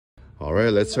All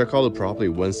right, let's check out the property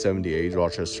 178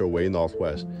 Rochester Way,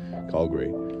 Northwest,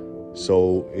 Calgary.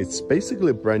 So it's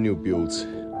basically a brand new build.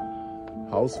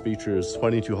 House features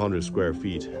 2,200 square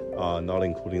feet, not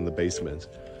including the basement.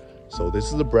 So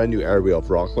this is a brand new area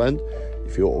of Rockland.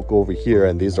 If you go over here,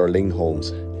 and these are linked homes.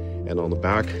 And on the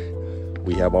back,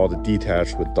 we have all the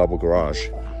detached with double garage.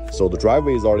 So the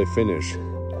driveway is already finished.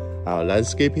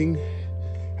 Landscaping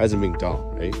hasn't been done,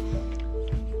 right?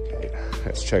 Okay,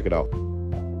 let's check it out.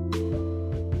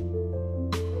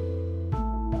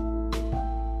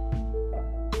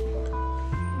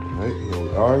 Right, here we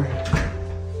are.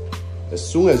 As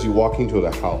soon as you walk into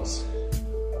the house,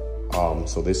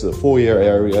 so this is a foyer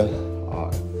area.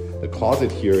 The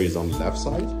closet here is on the left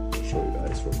side. I'll show you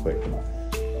guys real quick.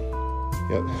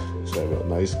 Yep, so I have a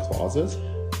nice closet.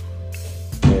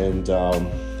 And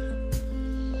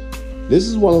this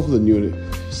is one of the new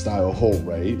style home,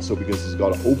 right? So because it's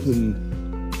got an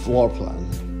open floor plan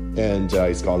and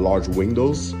it's got large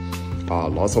windows,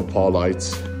 lots of pole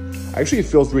lights. Actually, it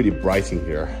feels really bright in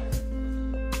here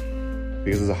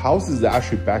because the house is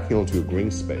actually backing onto a green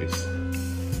space.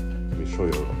 Let me show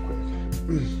you real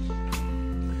quick.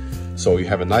 So you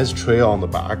have a nice trail on the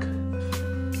back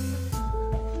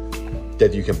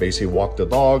that you can basically walk the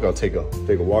dog or take a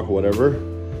walk or whatever,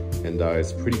 and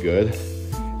it's pretty good.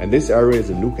 And this area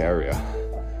is a nook area.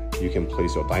 You can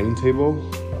place your dining table.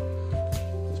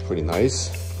 It's pretty nice.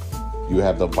 You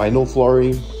have the vinyl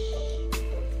flooring.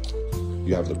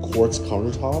 You have the quartz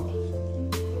countertop,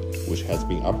 which has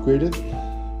been upgraded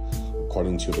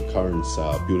according to the current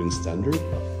building standard.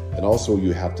 And also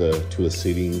you have the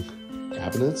seating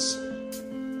cabinets.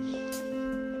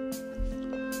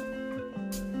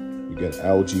 You get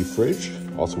LG fridge,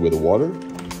 also with the water.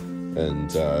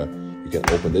 And you can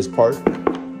open this part.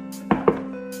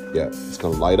 Yeah, it's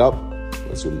gonna light up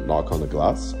once you knock on the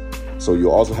glass. So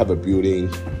you also have a built-in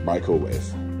microwave,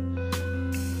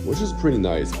 which is pretty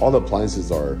nice. All the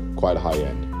appliances are quite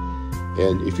high-end.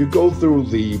 And if you go through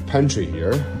the pantry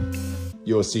here,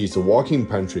 you'll see it's a walk-in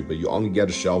pantry, but you only get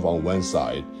a shelf on one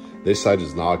side. This side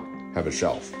does not have a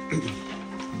shelf.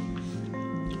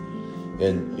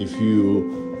 And if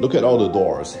you look at all the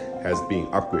doors, has been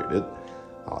upgraded.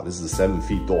 This is a 7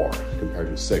 feet door compared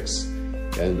to 6.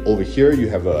 And over here, you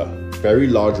have a very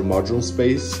large modular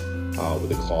space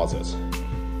with a closet.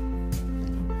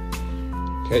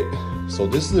 Okay, so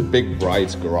this is a big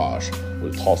bright garage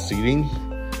with tall ceiling.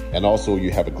 And also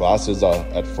you have glasses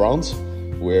at front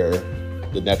where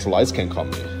the natural lights can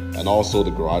come in. And also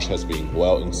the garage has been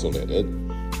well insulated.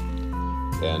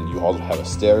 And you also have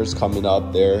stairs coming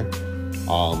up there.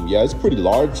 Yeah, it's pretty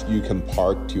large. You can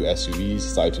park 2 SUVs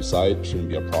side to side, shouldn't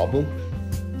be a problem.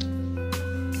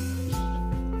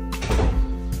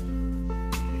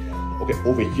 Okay,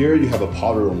 over here you have a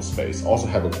powder room space. Also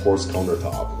have a quartz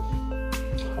countertop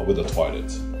with a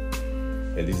toilet.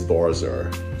 And these doors are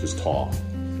just tall.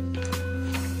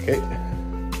 Okay,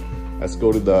 let's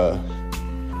go to the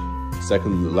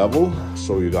second level,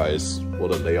 show you guys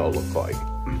what the layout looks like.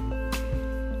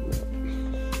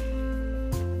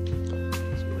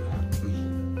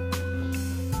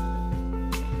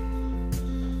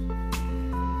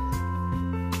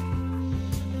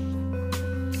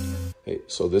 Okay,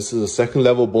 so this is the second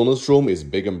level bonus room. It's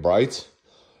big and bright.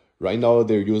 Right now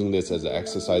they're using this as an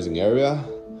exercising area.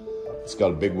 It's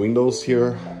got big windows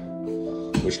here,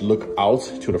 which look out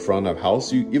to the front of the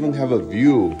house. You even have a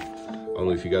view. I don't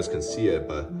know if you guys can see it,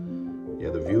 but yeah,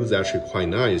 the view is actually quite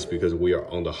nice because we are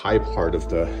on the high part of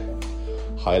the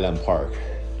Highland Park.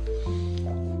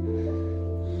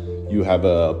 You have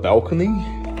a balcony,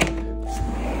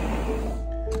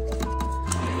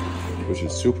 which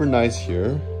is super nice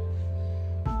here.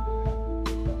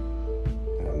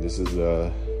 And this is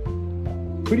a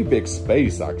pretty big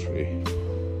space actually,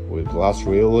 with glass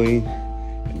railing,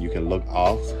 and you can look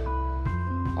out,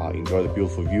 enjoy the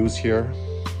beautiful views here.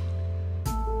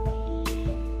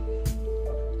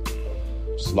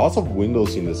 There's lots of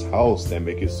windows in this house that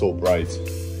make it so bright.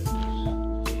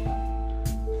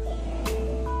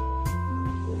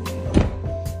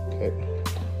 Okay.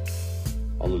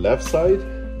 On the left side,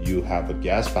 you have a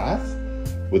gas bath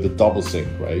with a double sink,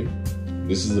 right?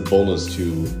 This is a bonus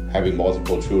to having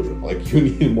multiple children. Like, you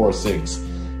need more sinks,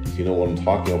 if you know what I'm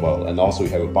talking about. And also you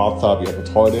have a bathtub, you have a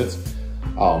toilet,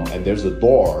 and there's a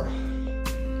door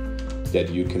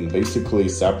that you can basically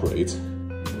separate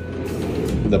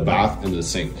the bath and the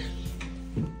sink.